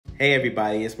Hey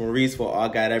everybody, it's Maurice for All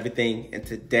Got Everything, and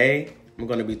today I'm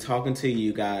going to be talking to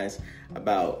you guys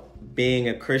about being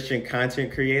a Christian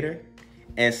content creator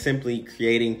and simply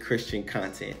creating Christian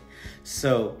content.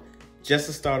 So just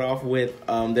to start off with,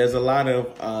 there's a lot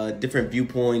of different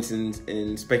viewpoints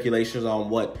and speculations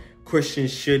on what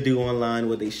Christians should do online,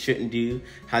 what they shouldn't do,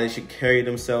 how they should carry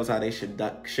themselves, how they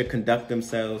should conduct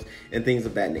themselves, and things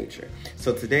of that nature.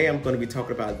 So today I'm going to be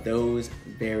talking about those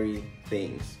very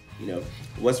things. You know,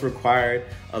 what's required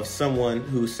of someone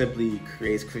who simply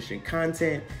creates Christian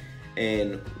content,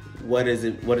 and what does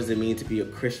it mean to be a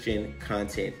Christian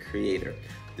content creator?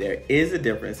 There is a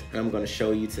difference, and I'm going to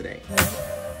show you today.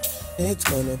 It's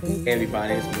gonna be Hey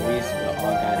everybody, it's Maurice with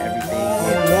All Got Everything.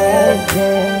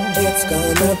 It's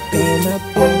gonna be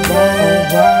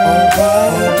alright.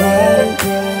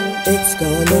 It's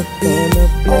gonna be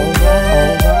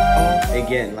alright.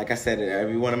 Again, like I said in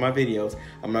every one of my videos,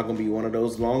 I'm not going to be one of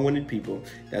those long-winded people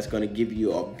that's going to give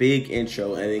you a big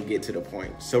intro and then get to the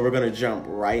point. So we're going to jump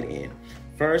right in.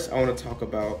 First, I want to talk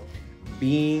about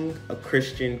being a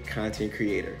Christian content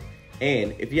creator.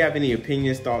 And if you have any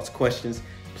opinions, thoughts, questions,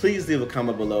 please leave a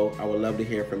comment below. I would love to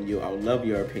hear from you. I would love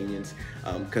your opinions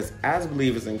because as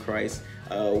believers in Christ,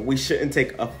 we shouldn't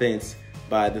take offense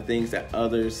by the things that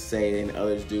others say and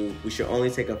others do. We should only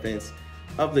take offense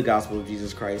of the gospel of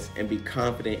Jesus Christ and be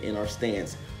confident in our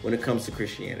stance when it comes to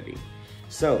Christianity.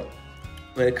 So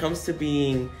when it comes to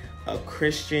being a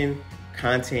Christian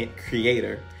content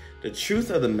creator, the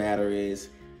truth of the matter is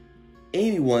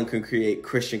anyone can create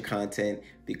Christian content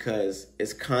because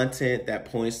it's content that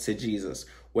points to Jesus,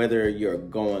 whether you're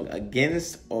going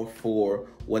against or for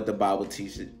what the Bible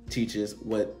teaches,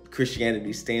 what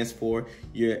Christianity stands for.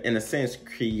 You're, in a sense,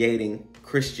 creating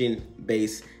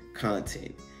Christian-based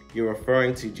content. You're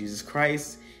referring to Jesus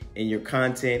Christ in your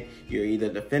content. You're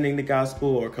either defending the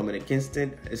gospel or coming against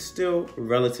it. It's still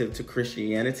relative to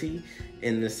Christianity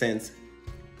in the sense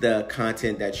the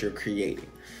content that you're creating.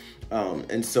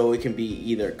 And so it can be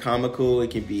either comical,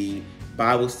 it can be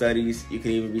Bible studies, you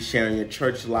can even be sharing your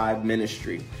church live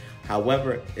ministry.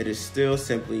 However, it is still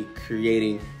simply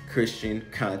creating Christian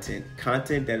content,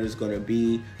 content that is going to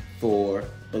be for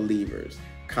believers,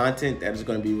 content that is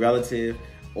going to be relative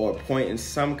or point in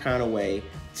some kind of way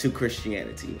to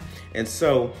Christianity. And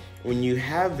so when you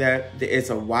have that, it's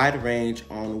a wide range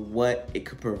on what it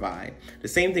could provide. The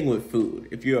same thing with food.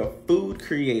 If you're a food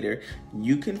creator,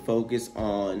 you can focus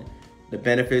on the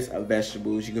benefits of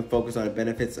vegetables. You can focus on the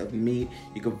benefits of meat.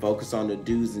 You can focus on the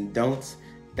do's and don'ts.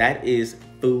 That is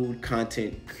food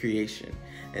content creation.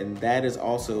 And that is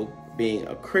also being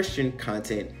a Christian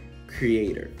content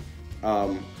creator.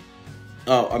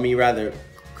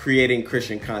 Creating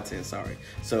Christian content, sorry.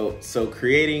 So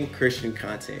creating Christian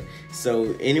content.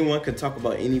 So anyone can talk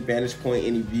about any vantage point,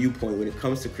 any viewpoint when it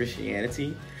comes to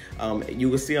Christianity. You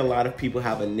will see a lot of people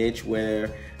have a niche where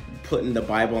putting the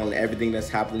Bible on everything that's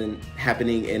happening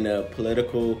in the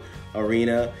political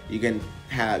arena. You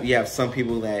have some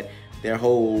people that their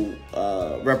whole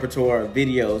repertoire of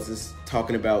videos is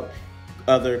talking about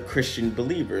other Christian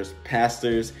believers,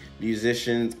 pastors,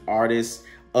 musicians, artists,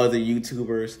 other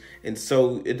YouTubers. And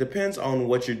so it depends on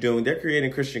what you're doing. They're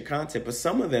creating Christian content, but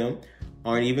some of them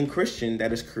aren't even Christian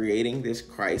that is creating this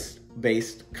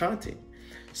Christ-based content.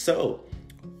 So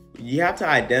you have to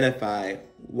identify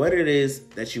what it is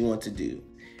that you want to do.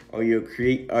 Are you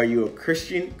a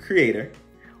Christian creator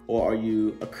or are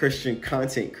you a Christian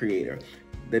content creator?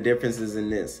 The difference is in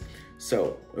this.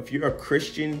 So if you're a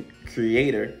Christian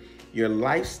creator, your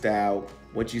lifestyle,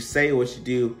 what you say, what you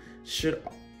do should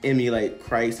emulate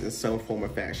Christ in some form or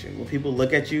fashion. When people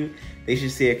look at you, they should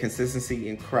see a consistency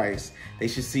in Christ. They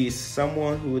should see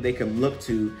someone who they can look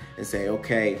to and say,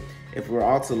 okay, if we're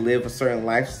all to live a certain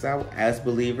lifestyle as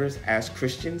believers, as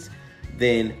Christians,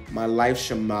 then my life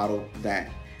should model that.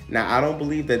 Now, I don't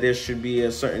believe that there should be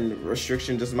a certain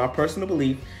restriction. This is my personal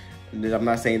belief. I'm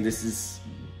not saying this is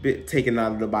taken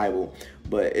out of the Bible,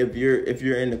 but if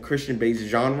you're in the Christian-based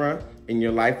genre and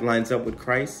your life lines up with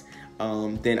Christ,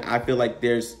 then I feel like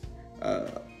there's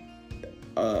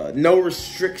no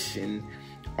restriction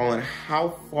on how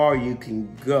far you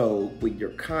can go with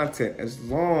your content as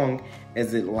long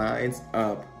as it lines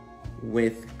up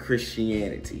with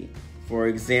Christianity. For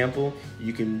example,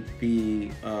 you can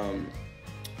be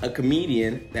a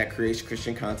comedian that creates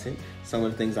Christian content. Some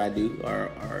of the things I do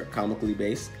are comically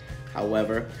based.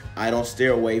 However, I don't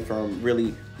steer away from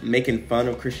really making fun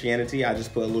of Christianity. I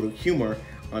just put a little humor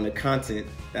on the content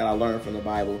that I learned from the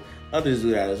Bible. Others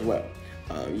do that as well.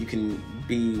 You can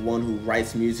be one who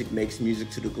writes music, makes music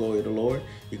to the glory of the Lord.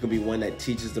 You can be one that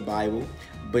teaches the Bible,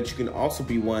 but you can also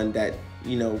be one that,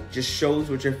 you know, just shows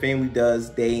what your family does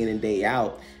day in and day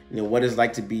out what it's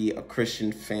like to be a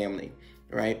Christian family,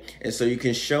 right? And so you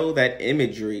can show that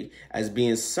imagery as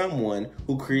being someone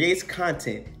who creates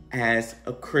content as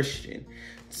a Christian.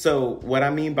 So what I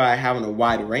mean by having a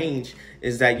wide range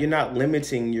is that you're not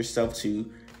limiting yourself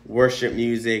to worship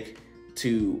music,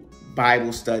 to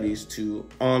Bible studies, to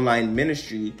online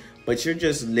ministry, but you're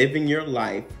just living your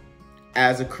life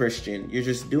as a Christian. You're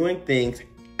just doing things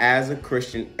as a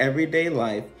Christian, everyday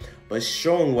life, but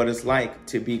showing what it's like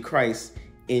to be Christ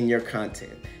in your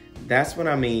content. That's what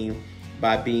I mean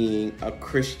by being a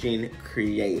Christian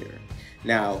creator.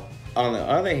 Now, on the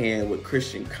other hand, with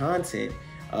Christian content,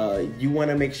 you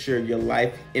want to make sure your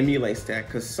life emulates that,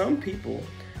 because some people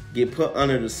get put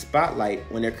under the spotlight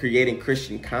when they're creating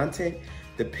Christian content.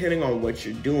 Depending on what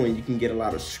you're doing, you can get a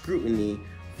lot of scrutiny.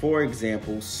 For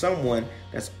example, someone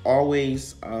that's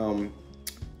always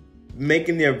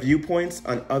making their viewpoints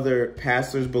on other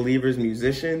pastors, believers,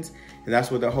 musicians, and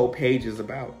that's what the whole page is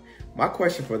about. My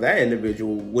question for that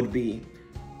individual would be,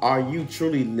 are you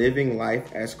truly living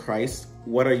life as Christ?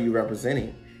 What are you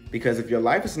representing? Because if your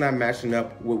life is not matching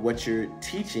up with what you're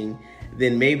teaching,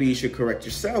 then maybe you should correct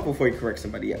yourself before you correct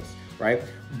somebody else, right?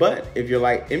 But if your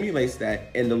life emulates that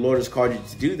and the Lord has called you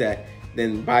to do that,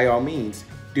 then by all means,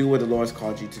 do what the Lord has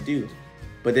called you to do.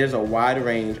 But there's a wide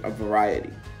range of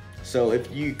variety. So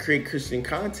if you create Christian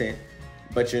content,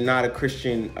 but you're not a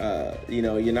Christian,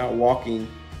 you're not walking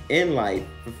in life,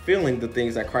 fulfilling the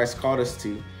things that Christ called us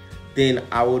to, then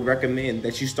I would recommend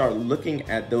that you start looking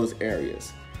at those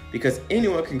areas. Because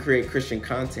anyone can create Christian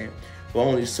content, but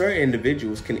only certain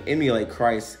individuals can emulate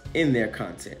Christ in their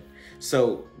content.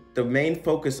 So the main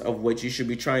focus of what you should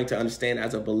be trying to understand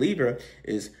as a believer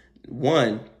is,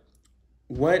 one,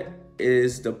 what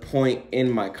is the point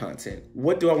in my content?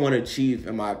 What do I want to achieve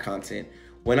in my content?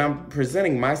 When I'm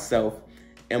presenting myself,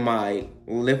 am I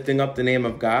lifting up the name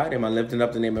of God? Am I lifting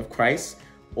up the name of Christ?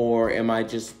 Or am I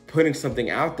just putting something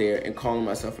out there and calling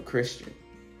myself a Christian?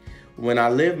 When I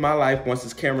live my life, once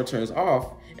this camera turns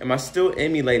off, am I still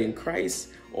emulating Christ,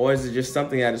 or is it just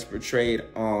something that is portrayed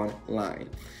online?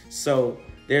 So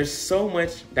there's so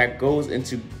much that goes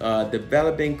into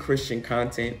developing Christian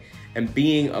content and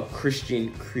being a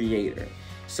Christian creator.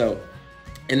 So,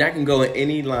 and that can go in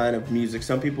any line of music.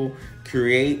 Some people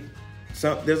create,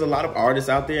 there's a lot of artists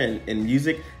out there in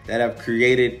music that have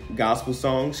created gospel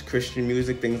songs, Christian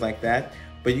music, things like that.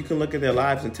 But you can look at their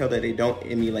lives and tell that they don't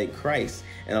emulate Christ.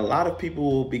 And a lot of people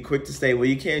will be quick to say, well,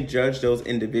 you can't judge those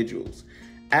individuals.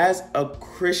 As a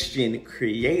Christian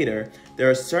creator,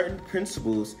 there are certain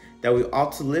principles that we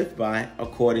ought to live by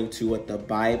according to what the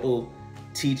Bible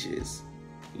teaches.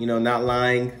 Not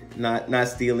lying, not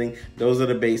stealing. Those are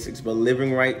the basics. But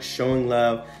living right, showing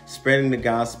love, spreading the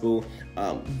gospel,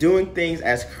 doing things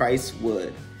as Christ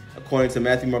would. According to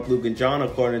Matthew, Mark, Luke, and John,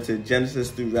 according to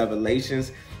Genesis through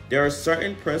Revelations, there are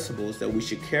certain principles that we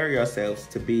should carry ourselves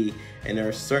to be, and there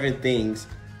are certain things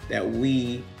that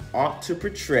we ought to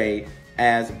portray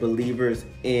as believers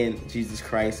in Jesus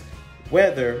Christ,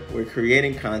 whether we're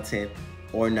creating content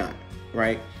or not,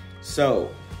 right? So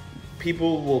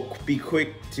people will be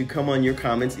quick to come on your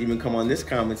comments, even come on this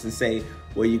comments and say,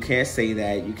 well, you can't say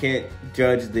that, you can't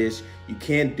judge this, you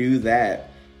can't do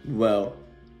that. Well,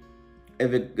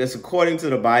 if it's according to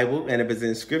the Bible and if it's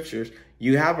in scriptures,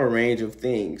 you have a range of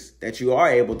things that you are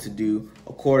able to do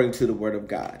according to the word of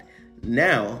God.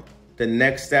 Now, the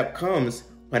next step comes,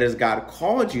 what has God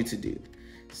called you to do?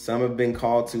 Some have been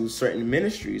called to certain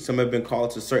ministries. Some have been called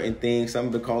to certain things. Some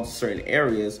have been called to certain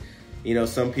areas.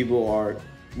 Some people are,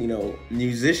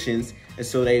 musicians, and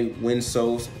so they win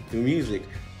souls through music.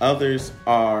 Others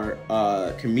are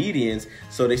comedians,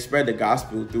 so they spread the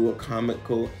gospel through a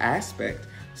comical aspect.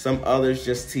 Some others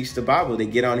just teach the Bible. They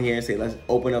get on here and say, let's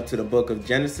open up to the book of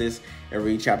Genesis and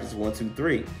read chapters 1, 2,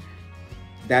 3.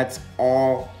 That's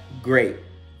all great.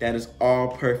 That is all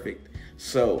perfect.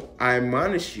 So I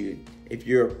admonish you, if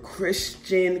you're a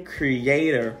Christian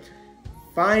creator,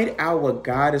 find out what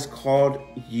God has called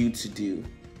you to do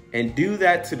and do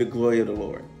that to the glory of the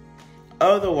Lord.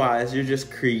 Otherwise, you're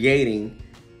just creating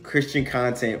Christian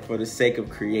content for the sake of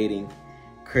creating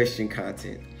Christian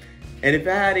content. And if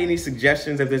I had any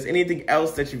suggestions, if there's anything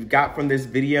else that you've got from this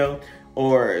video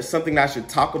or something that I should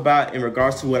talk about in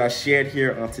regards to what I shared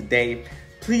here on today,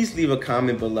 please leave a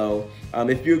comment below.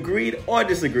 If you agreed or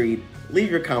disagreed,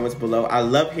 leave your comments below. I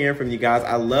love hearing from you guys.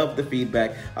 I love the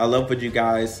feedback. I love what you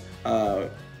guys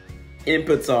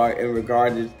inputs are in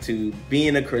regard to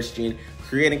being a Christian,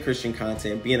 creating Christian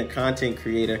content, being a content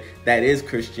creator that is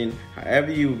Christian,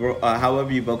 however you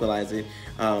vocalize it.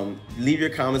 Leave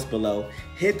your comments below,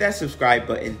 hit that subscribe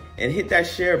button, and hit that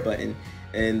share button.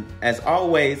 And as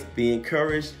always, be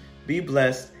encouraged, be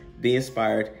blessed, be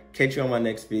inspired. Catch you on my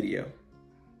next video.